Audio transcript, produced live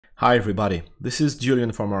Hi everybody, this is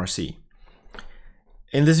Julian from Arcee.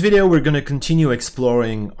 In this video we're going to continue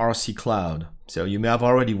exploring Arcee Cloud. So you may have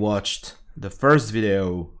already watched the first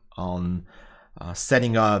video on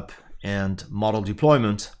setting up and model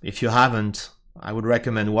deployment. If you haven't, I would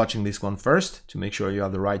recommend watching this one first to make sure you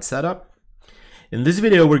have the right setup. In this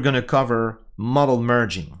video we're going to cover model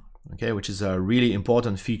merging, okay, which is a really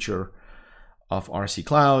important feature of Arcee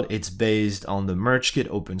Cloud. It's based on the mergekit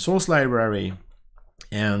open source library.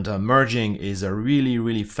 And merging is a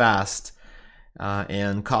really fast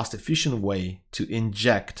and cost-efficient way to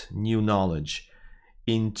inject new knowledge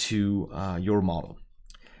into your model.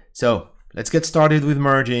 So let's get started with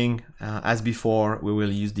merging. As before, we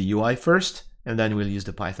will use the UI first, and then we'll use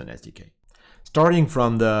the Python SDK. Starting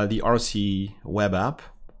from the Arcee web app,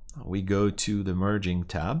 we go to the merging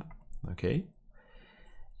tab, okay,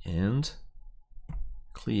 and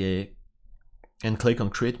click on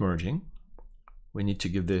create merging. We need to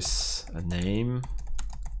give this a name,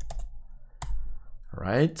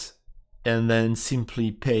 right? And then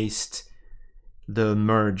simply paste the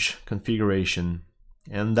merge configuration,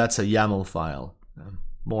 and that's a YAML file.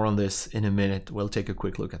 More on this in a minute. We'll take a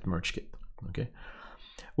quick look at mergekit, okay?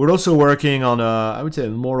 We're also working on a, I would say, a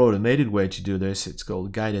more automated way to do this. It's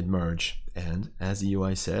called guided merge, and as the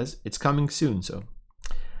UI says, it's coming soon, so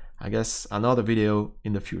I guess another video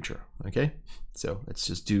in the future, okay? So let's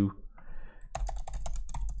just do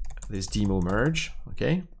this demo merge,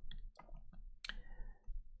 okay?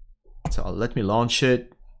 So let me launch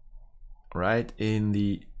it, right, in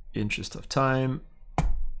the interest of time.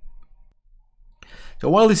 So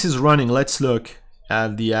while this is running, let's look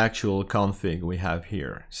at the actual config we have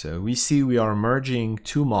here. So we see we are merging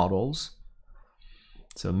two models.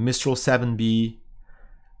 So Mistral 7B,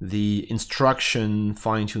 the instruction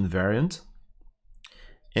fine-tuned variant,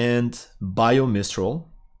 and biomistral,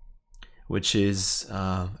 which is,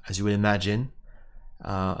 as you would imagine,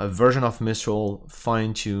 a version of Mistral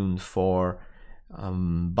fine-tuned for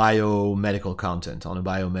biomedical content on a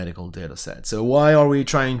biomedical data set. So why are we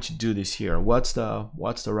trying to do this here? What's the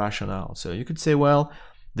rationale? So you could say, well,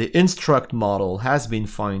 the instruct model has been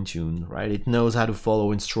fine-tuned, right? It knows how to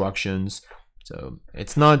follow instructions. So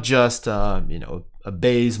it's not just you know, a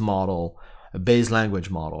base model, a base language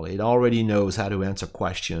model. It already knows how to answer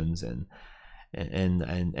questions and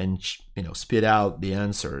you know, spit out the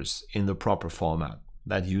answers in the proper format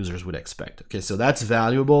that users would expect. Okay, so that's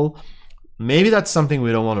valuable. Maybe that's something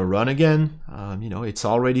we don't want to run again. You know, it's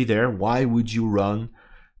already there. Why would you run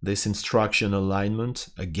this instruction alignment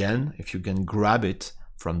again if you can grab it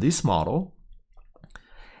from this model?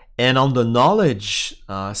 And on the knowledge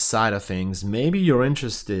side of things, maybe you're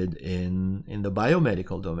interested in the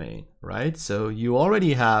biomedical domain, right? So you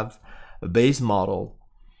already have a base model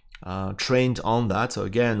trained on that. So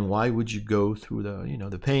again, why would you go through the, you know,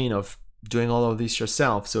 the pain of doing all of this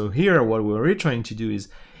yourself? So here, what we're really trying to do is,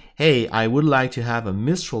 hey, I would like to have a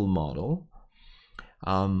Mistral model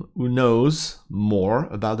who knows more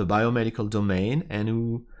about the biomedical domain and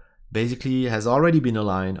who basically has already been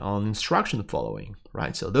aligned on instruction following,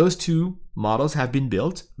 right? So those two models have been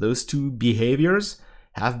built. Those two behaviors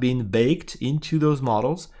have been baked into those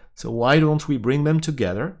models. So why don't we bring them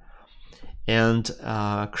together and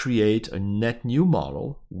create a net new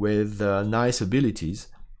model with nice abilities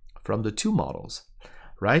from the two models,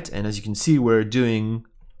 right? And as you can see, we're doing,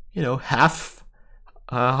 you know, half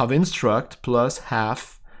of instruct plus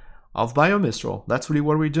half of biomistral. That's really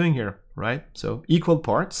what we're doing here, right? So equal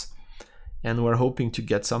parts, and we're hoping to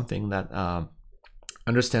get something that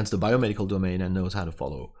understands the biomedical domain and knows how to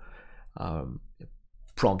follow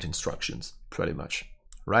prompt instructions, pretty much,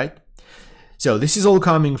 right? So this is all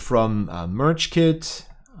coming from mergekit,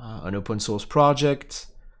 an open source project,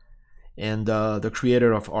 and the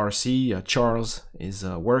creator of Arcee, Charles, is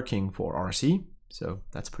working for Arcee, so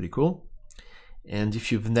that's pretty cool. And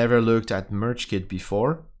if you've never looked at mergekit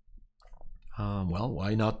before, well,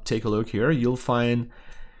 why not take a look here? You'll find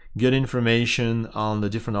good information on the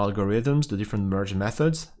different algorithms, the different merge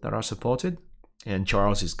methods that are supported, and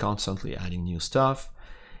Charles is constantly adding new stuff.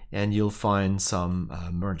 And you'll find some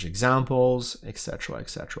merge examples, etc.,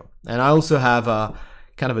 etc. And I also have a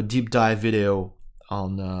kind of a deep dive video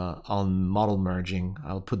on model merging.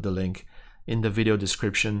 I'll put the link in the video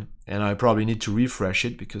description, and I probably need to refresh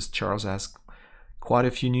it because Charles has quite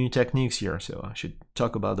a few new techniques here, so I should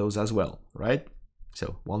talk about those as well, right?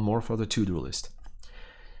 So one more for the to-do list.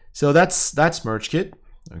 So that's mergekit,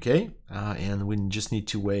 okay? And we just need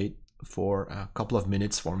to wait for a couple of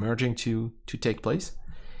minutes for merging to take place.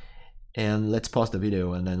 And let's pause the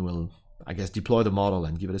video and then we'll, I guess, deploy the model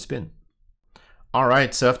and give it a spin. All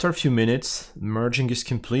right, so after a few minutes, merging is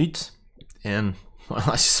complete, and well,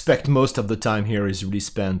 I suspect most of the time here is really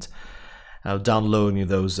spent downloading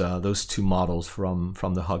those two models from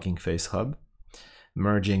the Hugging Face hub.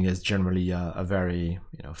 Merging is generally a very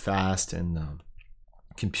fast and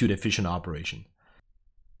compute efficient operation.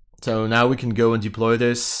 So now we can go and deploy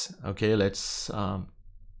this. Okay, let's. So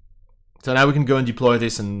now we can go and deploy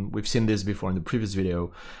this, and we've seen this before in the previous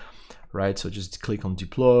video, right? So just click on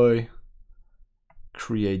deploy,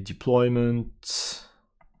 create deployment.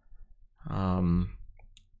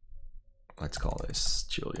 Let's call this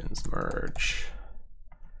Julian's merge.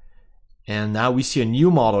 And now we see a new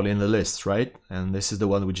model in the list, right? And this is the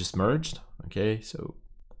one we just merged. Okay, so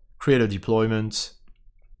create a deployment,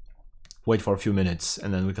 wait for a few minutes,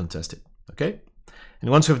 and then we can test it. Okay, and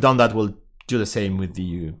once we've done that, we'll do the same with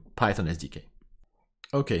the Python SDK.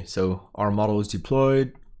 Okay, so our model is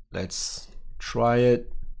deployed. Let's try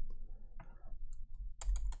it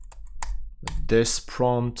with this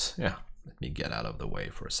prompt. Yeah, let me get out of the way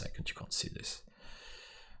for a second. You can't see this.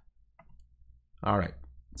 All right.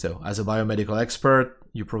 So as a biomedical expert,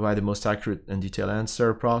 you provide the most accurate and detailed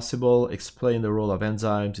answer possible, explain the role of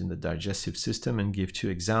enzymes in the digestive system, and give 2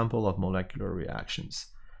 examples of molecular reactions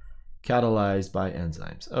catalyzed by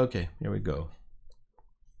enzymes. Okay, here we go.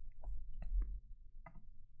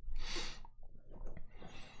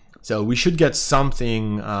 So we should get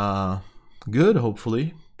something good,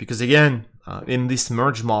 hopefully, because again, in this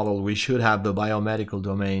merge model, we should have the biomedical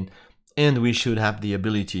domain, and we should have the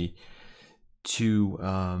ability to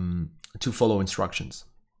follow instructions.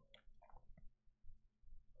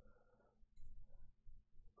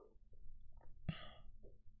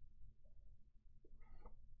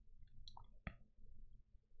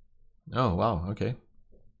 Oh, wow, okay.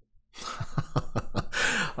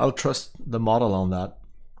 I'll trust the model on that.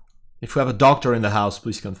 If we have a doctor in the house,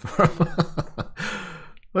 please confirm.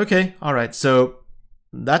 Okay, all right, so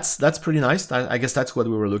that's pretty nice. I guess that's what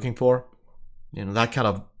we were looking for. That kind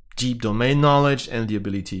of deep domain knowledge and the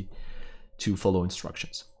ability to follow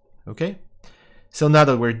instructions. Okay, so now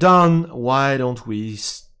that we're done, why don't we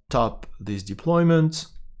stop this deployment?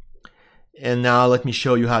 And now let me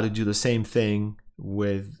show you how to do the same thing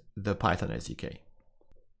with the Python SDK.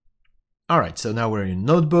 All right, so now we're in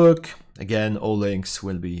Notebook. Again, all links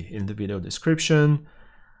will be in the video description.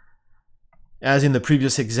 As in the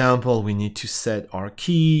previous example, we need to set our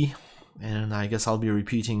key. And I guess I'll be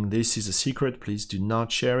repeating, this is a secret, please do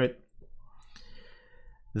not share it.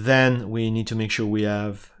 Then we need to make sure we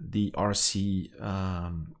have the Arcee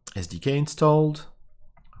SDK installed.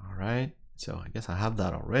 All right, so I guess I have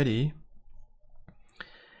that already.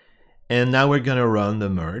 And now we're gonna run the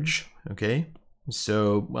merge, okay?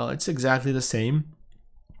 So, well, it's exactly the same.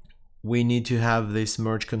 We need to have this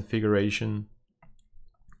merge configuration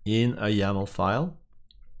in a YAML file,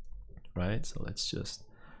 right? So let's just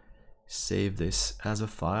save this as a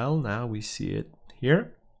file. Now we see it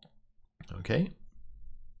here. Okay.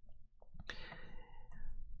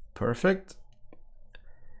 Perfect.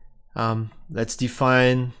 Let's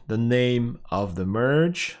define the name of the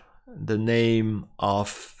merge, the name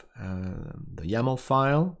of the YAML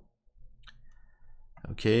file.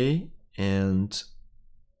 Okay, and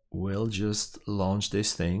we'll just launch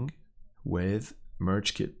this thing with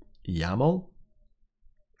mergekit YAML.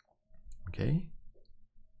 Okay.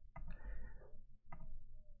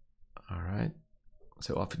 All right,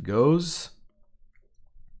 so off it goes.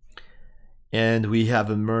 And we have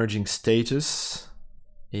a merging status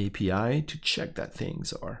API to check that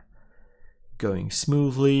things are going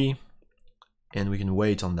smoothly, and we can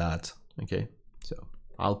wait on that. Okay, so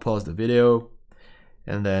I'll pause the video,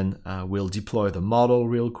 and then we'll deploy the model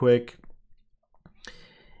real quick,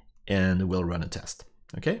 and we'll run a test.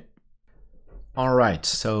 Okay. All right,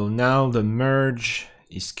 so now the merge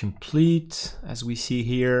is complete, as we see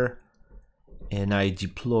here, and I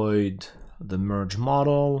deployed the merge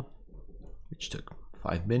model, which took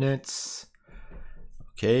 5 minutes.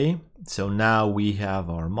 Okay, so now we have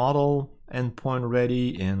our model endpoint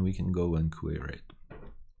ready, and we can go and query it.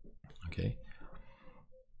 Okay,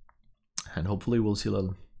 and hopefully we'll see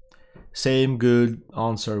the same good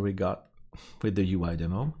answer we got with the UI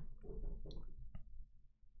demo.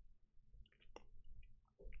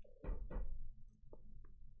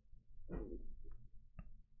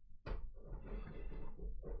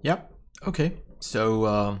 Yep, okay,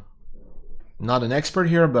 so not an expert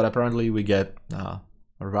here, but apparently we get a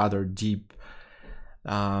rather deep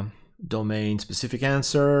domain specific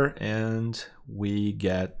answer, and we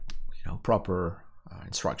get proper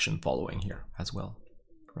instruction following here as well,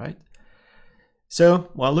 right? So,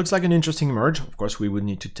 well, it looks like an interesting merge. Of course, we would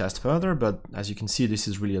need to test further, but as you can see, this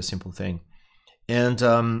is really a simple thing. And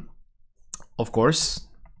of course,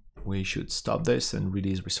 we should stop this and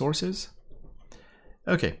release resources.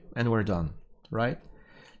 Okay, and we're done, right?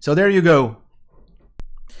 So there you go.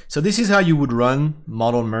 So this is how you would run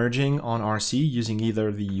model merging on Arcee using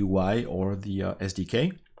either the UI or the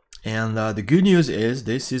SDK. And the good news is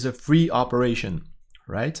this is a free operation,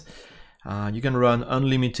 right? You can run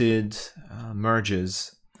unlimited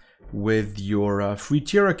merges with your free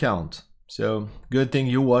tier account. So good thing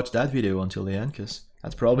you watched that video until the end, because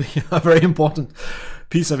that's probably a very important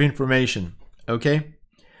piece of information. Okay.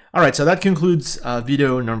 All right, so that concludes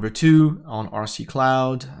video number 2 on Arcee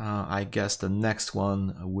Cloud. I guess the next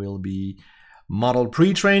one will be model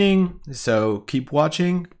pre-training. So keep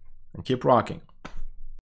watching and keep rocking.